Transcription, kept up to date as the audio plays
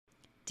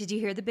Did you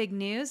hear the big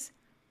news?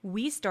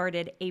 We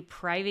started a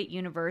private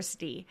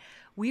university.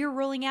 We are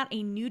rolling out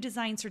a new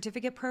design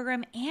certificate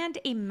program and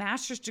a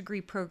master's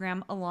degree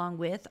program along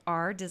with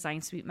our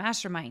Design Suite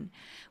Mastermind.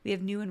 We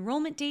have new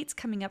enrollment dates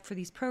coming up for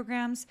these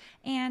programs.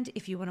 And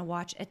if you want to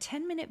watch a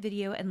 10-minute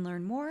video and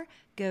learn more,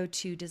 go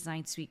to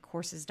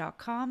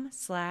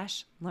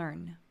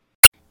designsuitecourses.com/learn.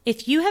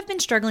 If you have been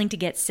struggling to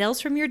get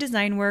sales from your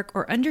design work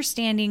or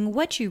understanding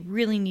what you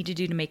really need to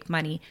do to make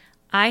money,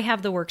 I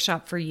have the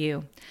workshop for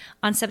you.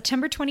 On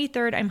September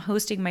 23rd, I'm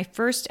hosting my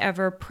first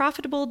ever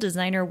Profitable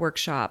Designer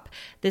Workshop.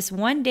 This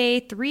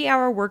one-day,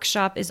 3-hour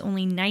workshop is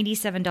only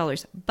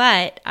 $97,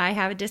 but I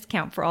have a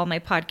discount for all my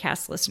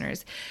podcast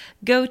listeners.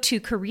 Go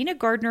to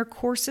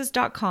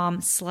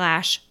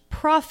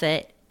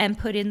karinagardnercourses.com/profit and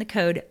put in the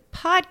code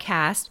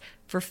podcast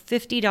for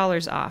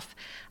 $50 off.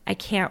 I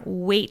can't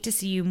wait to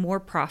see you more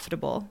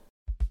profitable.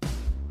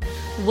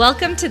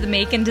 Welcome to the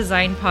Make and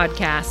Design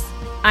Podcast.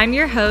 I'm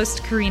your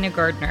host, Karina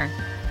Gardner.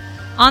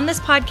 On this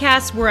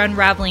podcast, we're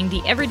unraveling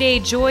the everyday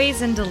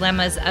joys and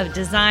dilemmas of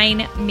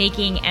design,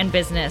 making, and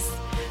business.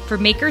 For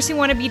makers who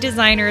want to be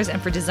designers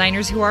and for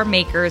designers who are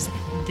makers,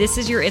 this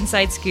is your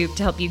inside scoop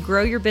to help you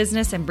grow your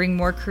business and bring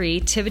more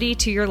creativity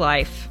to your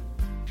life.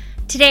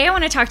 Today, I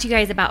want to talk to you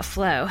guys about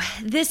flow.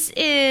 This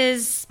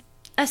is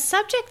a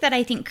subject that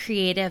I think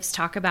creatives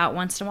talk about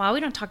once in a while. We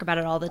don't talk about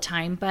it all the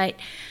time, but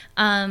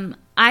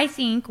I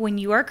think when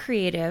you are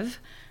creative,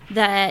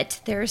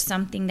 that there's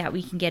something that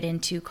we can get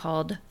into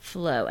called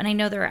flow. And I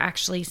know there are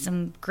actually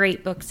some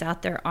great books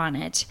out there on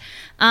it.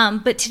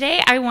 But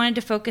today I wanted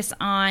to focus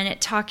on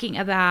talking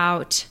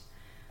about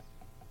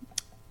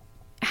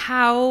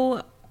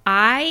how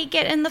I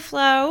get in the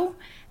flow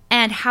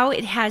and how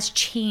it has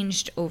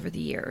changed over the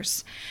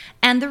years.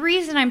 And the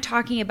reason I'm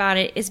talking about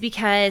it is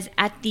because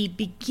at the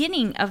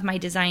beginning of my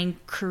design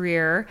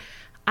career,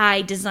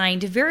 I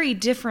designed very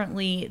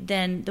differently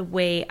than the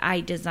way I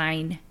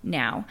design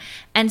now.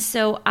 And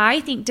so I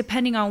think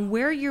depending on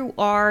where you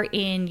are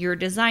in your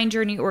design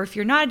journey, or if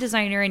you're not a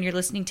designer and you're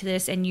listening to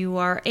this and you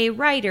are a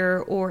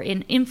writer or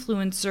an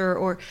influencer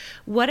or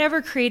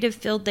whatever creative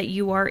field that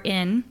you are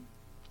in,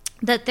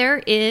 that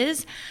there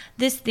is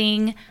this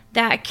thing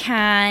that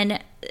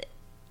can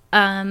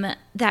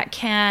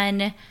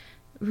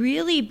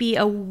really be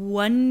a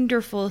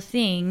wonderful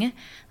thing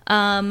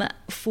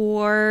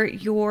for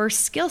your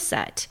skill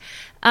set.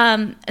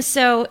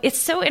 So it's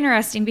so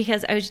interesting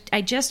because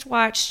I just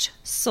watched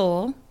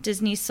Soul,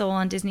 Disney's Soul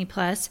on Disney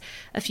Plus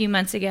a few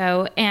months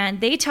ago,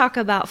 and they talk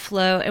about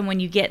flow, and when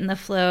you get in the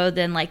flow,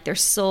 then like their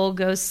soul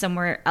goes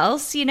somewhere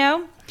else, you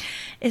know?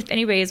 If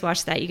anybody has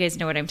watched that, you guys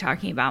know what I'm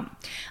talking about.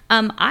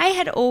 I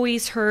had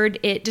always heard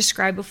it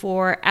described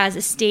before as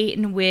a state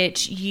in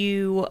which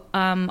you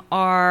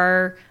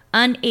are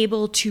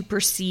unable to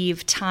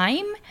perceive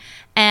time,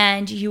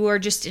 and you are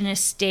just in a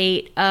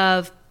state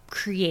of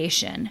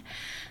creation.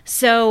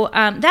 So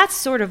that's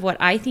sort of what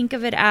I think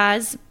of it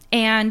as.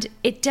 And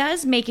it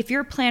does make, if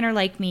you're a planner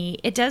like me,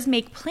 it does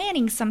make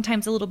planning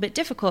sometimes a little bit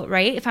difficult,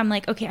 right? If I'm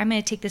like, okay, I'm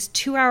going to take this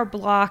 2-hour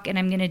block and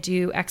I'm going to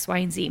do X, Y,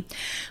 and Z.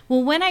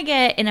 Well, when I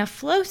get in a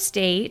flow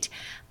state,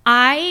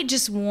 I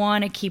just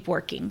want to keep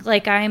working.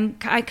 Like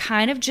I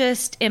kind of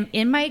just am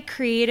in my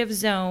creative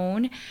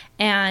zone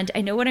and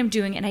I know what I'm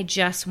doing and I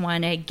just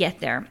want to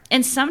get there.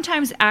 And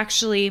sometimes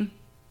actually,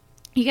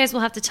 you guys will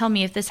have to tell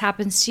me if this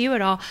happens to you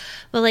at all,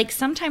 but like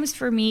sometimes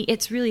for me,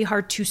 it's really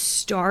hard to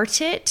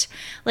start it.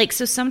 Like,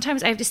 so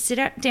sometimes I have to sit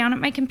down at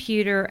my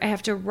computer. I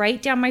have to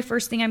write down my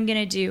first thing I'm going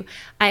to do.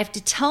 I have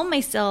to tell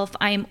myself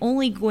I am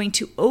only going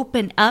to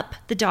open up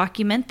the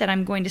document that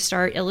I'm going to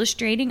start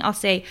illustrating. I'll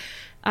say,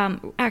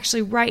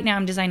 actually right now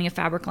I'm designing a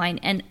fabric line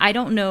and I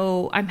don't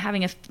know, I'm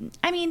having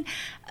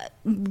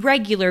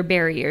regular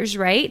barriers,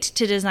 right,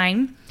 to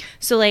design.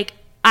 So like,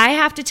 I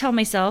have to tell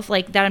myself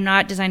like that I'm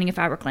not designing a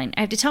fabric line. I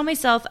have to tell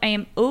myself I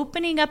am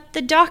opening up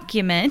the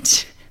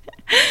document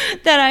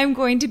that I'm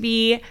going to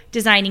be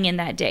designing in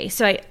that day.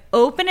 So I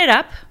open it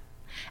up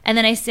and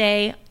then I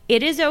say,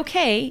 it is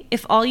okay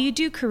if all you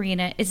do,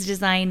 Karina, is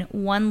design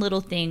one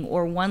little thing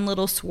or one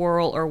little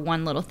swirl or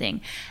one little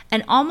thing.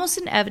 And almost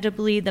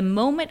inevitably, the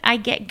moment I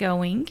get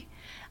going,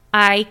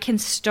 I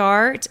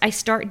start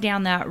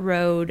down that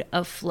road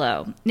of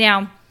flow.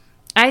 Now,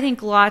 I think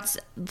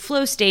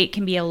flow state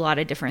can be a lot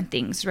of different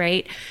things,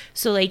 right?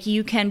 So like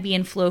you can be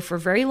in flow for a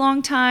very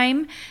long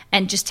time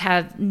and just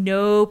have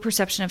no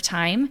perception of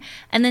time.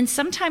 And then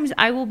sometimes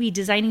I will be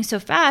designing so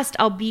fast,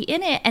 I'll be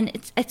in it and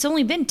it's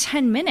only been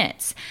 10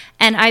 minutes.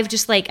 And I've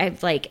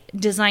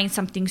designed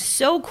something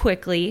so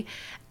quickly.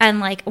 And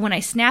like when I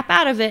snap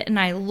out of it and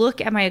I look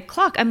at my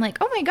clock, I'm like,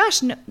 oh my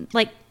gosh, no,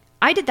 like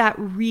I did that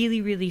really,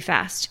 really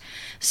fast.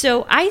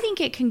 So I think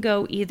it can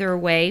go either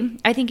way.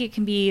 I think it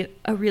can be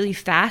a really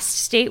fast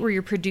state where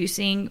you're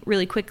producing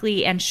really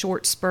quickly and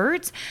short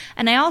spurts.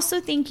 And I also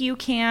think you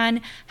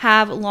can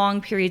have long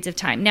periods of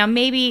time. Now,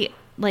 maybe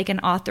like an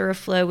author of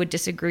flow would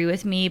disagree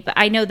with me, but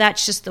I know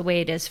that's just the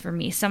way it is for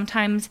me.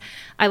 Sometimes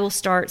I will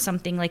start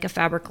something like a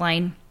fabric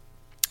line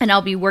and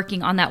I'll be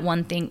working on that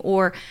one thing.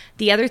 Or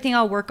the other thing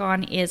I'll work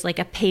on is like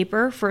a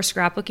paper for a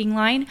scrapbooking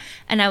line.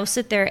 And I will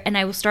sit there and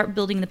I will start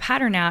building the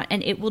pattern out,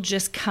 and it will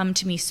just come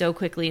to me so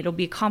quickly. It'll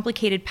be a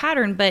complicated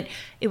pattern, but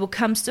it will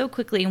come so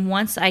quickly. And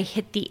once I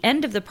hit the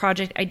end of the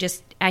project,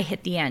 I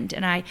hit the end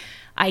and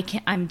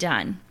I'm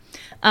done.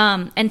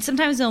 And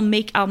sometimes I'll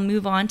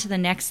move on to the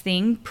next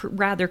thing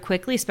rather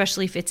quickly,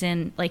 especially if it's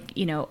in like,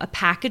 a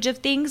package of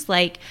things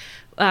like,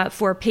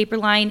 for a paper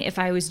line, if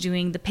I was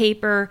doing the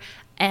paper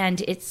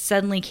and it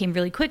suddenly came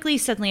really quickly,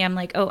 suddenly I'm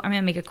like, oh, I'm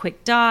going to make a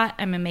quick dot.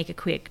 I'm going to make a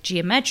quick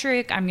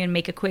geometric. I'm going to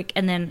make a quick,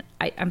 and then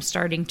I'm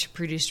starting to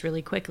produce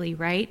really quickly,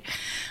 right?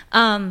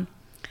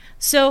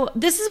 So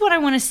this is what I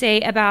want to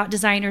say about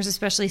designers,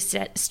 especially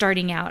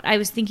starting out. I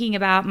was thinking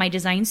about my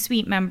Design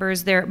Suite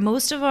members.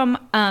 Most of them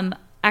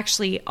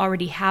actually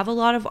already have a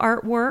lot of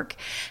artwork.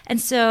 And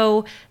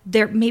so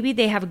maybe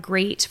they have a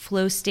great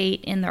flow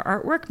state in their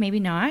artwork, maybe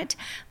not.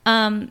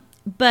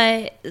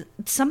 But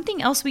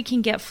something else we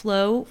can get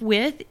flow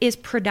with is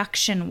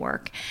production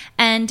work.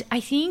 And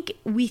I think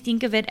we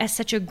think of it as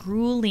such a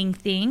grueling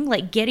thing,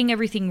 like getting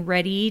everything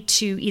ready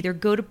to either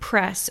go to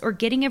press or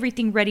getting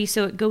everything ready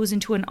so it goes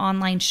into an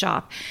online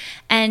shop.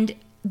 And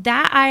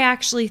that I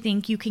actually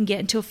think you can get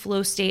into a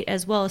flow state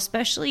as well,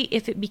 especially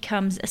if it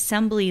becomes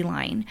assembly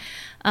line.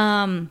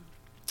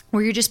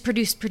 Where you just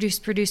produce,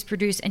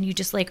 and you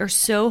just like are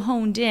so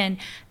honed in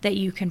that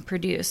you can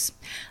produce.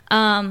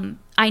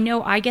 I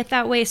know I get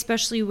that way,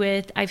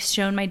 especially I've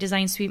shown my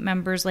Design Suite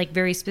members like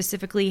very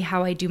specifically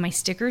how I do my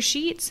sticker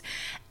sheets.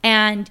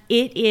 And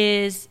it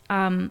is,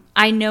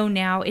 I know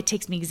now it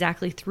takes me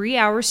exactly 3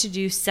 hours to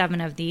do 7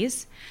 of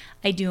these.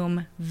 I do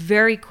them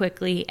very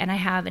quickly, and I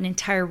have an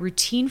entire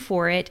routine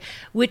for it,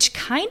 which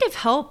kind of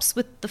helps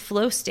with the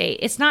flow state.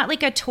 It's not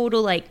like a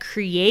total like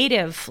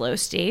creative flow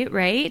state,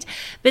 right?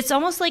 But it's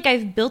almost like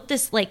I've built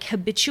this like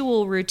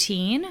habitual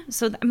routine.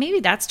 So maybe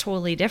that's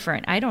totally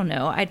different. I don't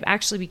know. I'd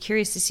actually be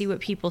curious to see what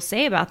people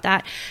say about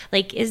that.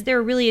 Like, is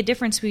there really a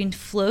difference between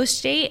flow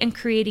state and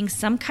creating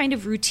some kind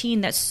of routine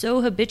that's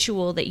so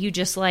habitual that you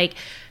just like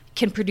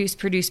can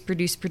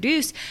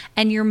produce,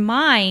 and your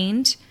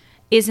mind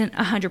isn't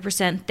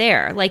 100%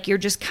 there. Like you're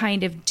just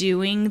kind of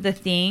doing the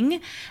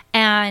thing.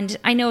 And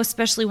I know,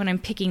 especially when I'm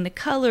picking the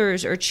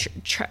colors or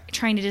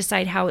trying to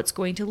decide how it's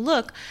going to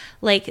look,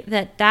 like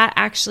that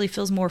actually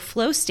feels more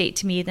flow state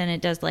to me than it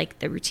does like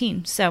the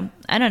routine. So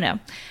I don't know.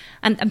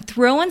 I'm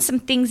throwing some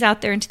things out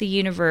there into the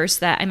universe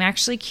that I'm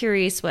actually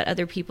curious what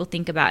other people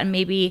think about. And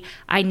maybe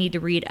I need to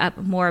read up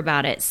more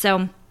about it.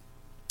 So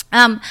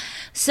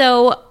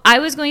I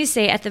was going to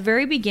say at the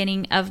very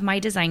beginning of my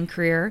design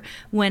career,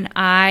 when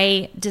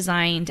I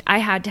designed, I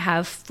had to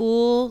have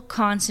full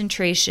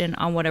concentration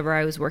on whatever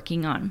I was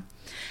working on.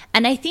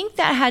 And I think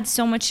that had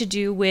so much to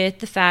do with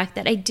the fact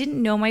that I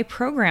didn't know my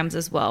programs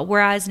as well.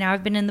 Whereas now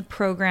I've been in the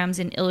programs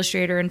in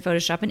Illustrator and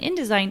Photoshop and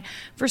InDesign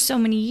for so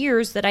many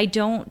years that I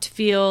don't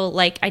feel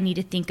like I need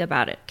to think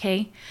about it,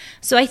 okay?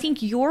 So I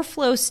think your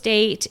flow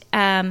state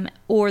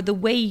or the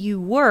way you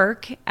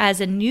work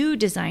as a new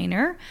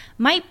designer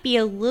might be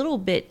a little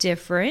bit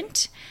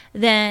different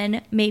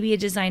than maybe a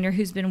designer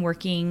who's been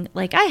working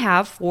like I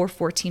have for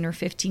 14 or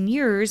 15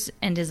 years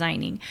and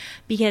designing.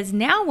 Because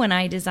now when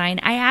I design,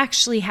 I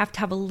actually have to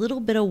have a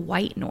little bit of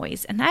white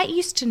noise. And that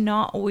used to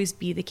not always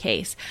be the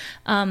case.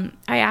 I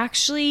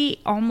actually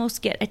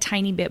almost get a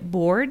tiny bit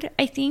bored,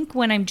 I think,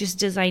 when I'm just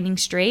designing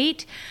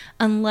straight,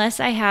 unless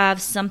I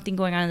have something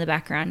going on in the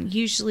background.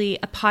 Usually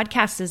a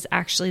podcast is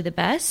actually the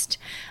best.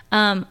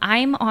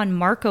 I'm on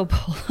Marco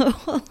Polo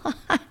a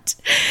lot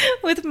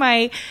with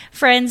my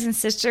friends and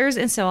sisters,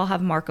 and so I'll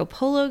have Marco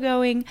Polo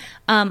going.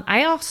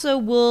 I also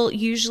will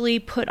usually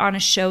put on a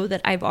show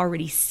that I've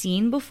already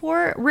seen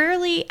before.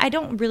 Rarely, I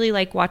don't really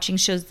like watching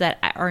shows that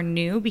are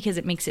new because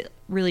it makes it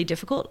really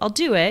difficult. I'll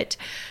do it,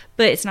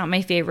 but it's not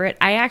my favorite.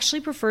 I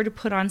actually prefer to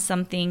put on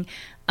something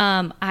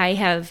I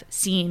have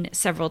seen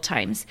several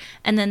times.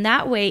 And then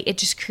that way it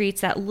just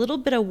creates that little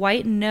bit of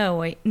white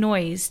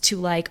noise to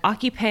like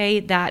occupy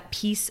that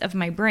piece of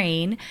my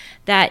brain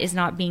that is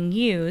not being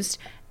used.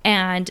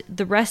 And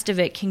the rest of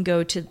it can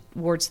go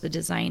towards the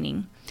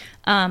designing.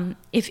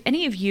 If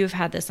any of you have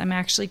had this, I'm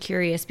actually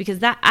curious because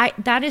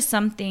that is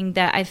something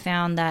that I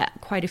found that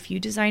quite a few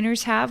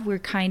designers have.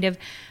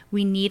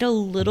 We need a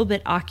little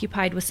bit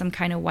occupied with some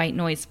kind of white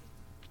noise.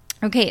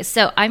 Okay,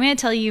 so I'm going to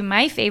tell you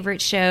my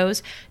favorite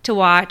shows to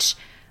watch,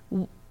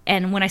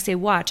 and when I say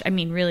watch, I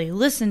mean really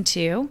listen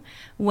to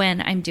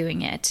when I'm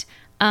doing it.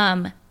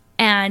 And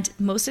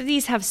most of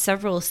these have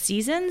several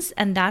seasons,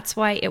 and that's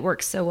why it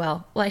works so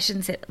well. Well, I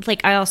shouldn't say, like,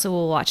 I also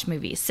will watch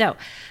movies. So,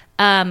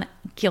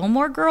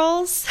 Gilmore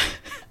Girls,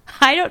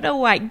 I don't know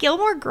why.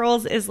 Gilmore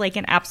Girls is like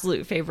an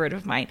absolute favorite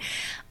of mine.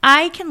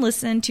 I can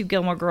listen to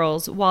Gilmore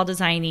Girls while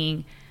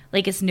designing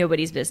like it's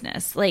nobody's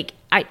business. Like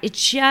I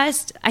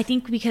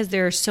think because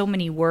there are so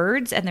many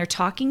words and they're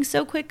talking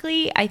so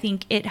quickly, I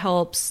think it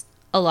helps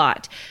a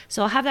lot.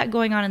 So I'll have that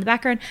going on in the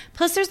background.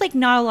 Plus there's like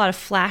not a lot of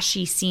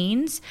flashy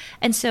scenes.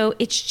 And so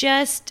it's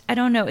just, I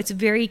don't know, it's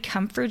very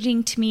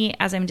comforting to me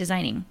as I'm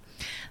designing.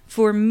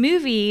 For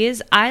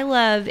movies, I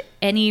love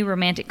any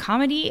romantic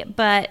comedy,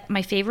 but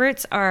my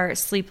favorites are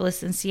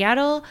Sleepless in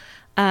Seattle,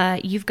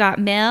 You've Got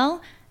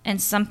Mail, and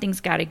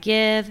Something's Gotta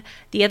Give.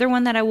 The other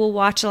one that I will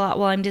watch a lot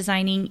while I'm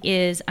designing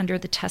is Under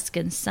the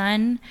Tuscan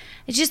Sun.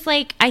 It's just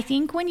like, I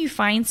think when you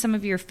find some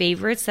of your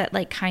favorites that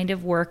like kind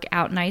of work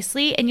out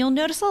nicely, and you'll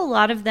notice a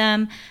lot of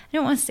them, I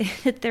don't want to say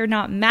that they're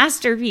not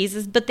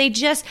masterpieces, but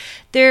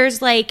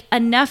there's like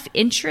enough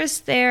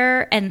interest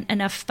there and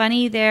enough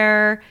funny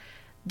there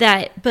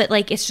but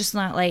like, it's just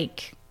not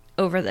like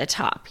over the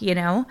top, you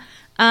know?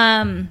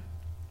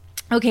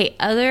 Okay,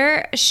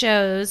 other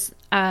shows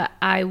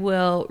I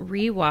will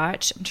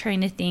rewatch. I'm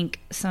trying to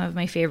think some of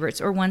my favorites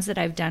or ones that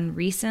I've done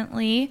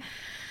recently.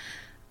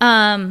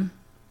 I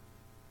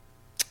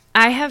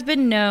have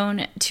been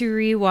known to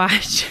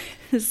rewatch,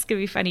 this is going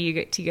to be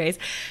funny to you guys,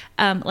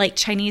 like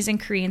Chinese and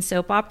Korean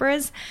soap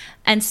operas.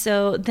 And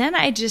so then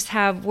I just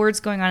have words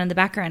going on in the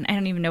background. I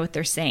don't even know what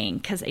they're saying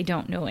because I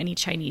don't know any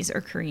Chinese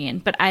or Korean.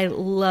 But I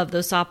love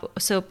those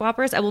soap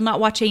operas. I will not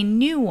watch a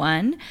new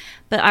one,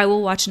 but I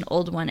will watch an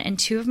old one. And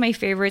two of my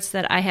favorites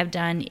that I have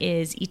done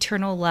is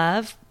Eternal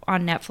Love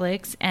on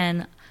Netflix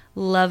and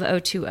Love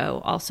 020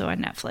 also on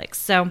Netflix.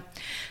 So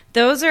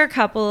those are a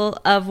couple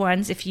of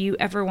ones if you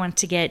ever want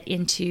to get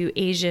into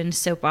Asian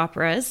soap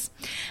operas.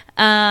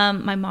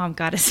 My mom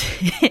got us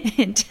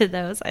into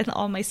those.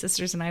 All my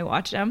sisters and I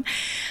watch them.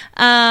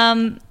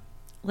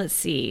 Let's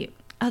see.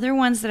 Other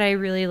ones that I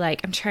really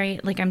like.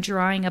 I'm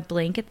drawing a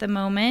blank at the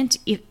moment.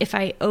 If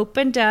I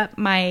opened up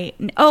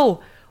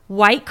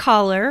White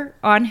Collar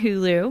on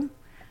Hulu.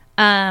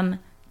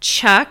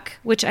 Chuck,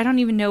 which I don't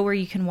even know where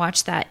you can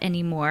watch that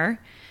anymore.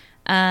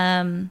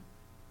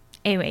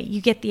 Anyway, you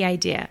get the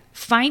idea.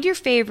 Find your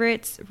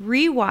favorites,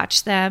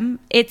 rewatch them.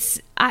 It's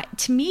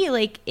to me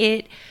like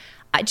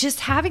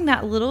just having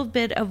that little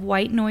bit of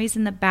white noise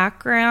in the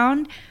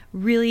background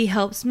really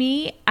helps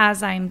me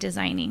as I'm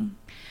designing.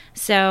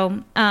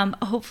 So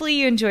hopefully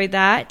you enjoyed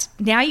that.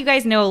 Now you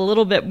guys know a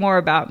little bit more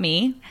about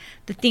me,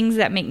 the things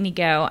that make me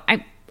go.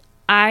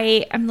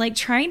 I'm like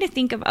trying to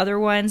think of other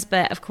ones,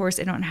 but of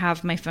course I don't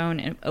have my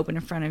phone open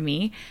in front of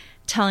me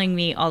telling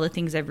me all the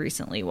things I've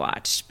recently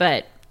watched.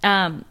 But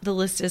the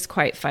list is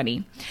quite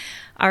funny.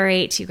 All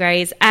right, you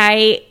guys.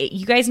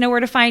 You guys know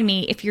where to find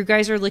me. If you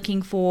guys are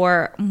looking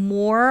for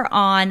more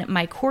on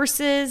my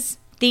courses,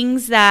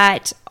 things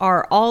that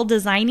are all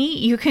designy,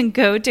 you can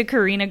go to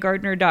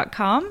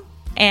KarinaGardner.com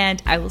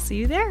and I will see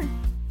you there.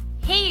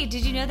 Hey,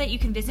 did you know that you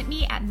can visit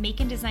me at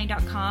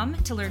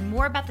makeanddesign.com to learn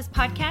more about this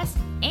podcast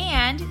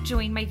and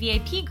join my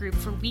VIP group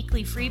for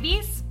weekly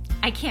freebies?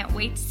 I can't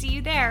wait to see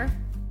you there.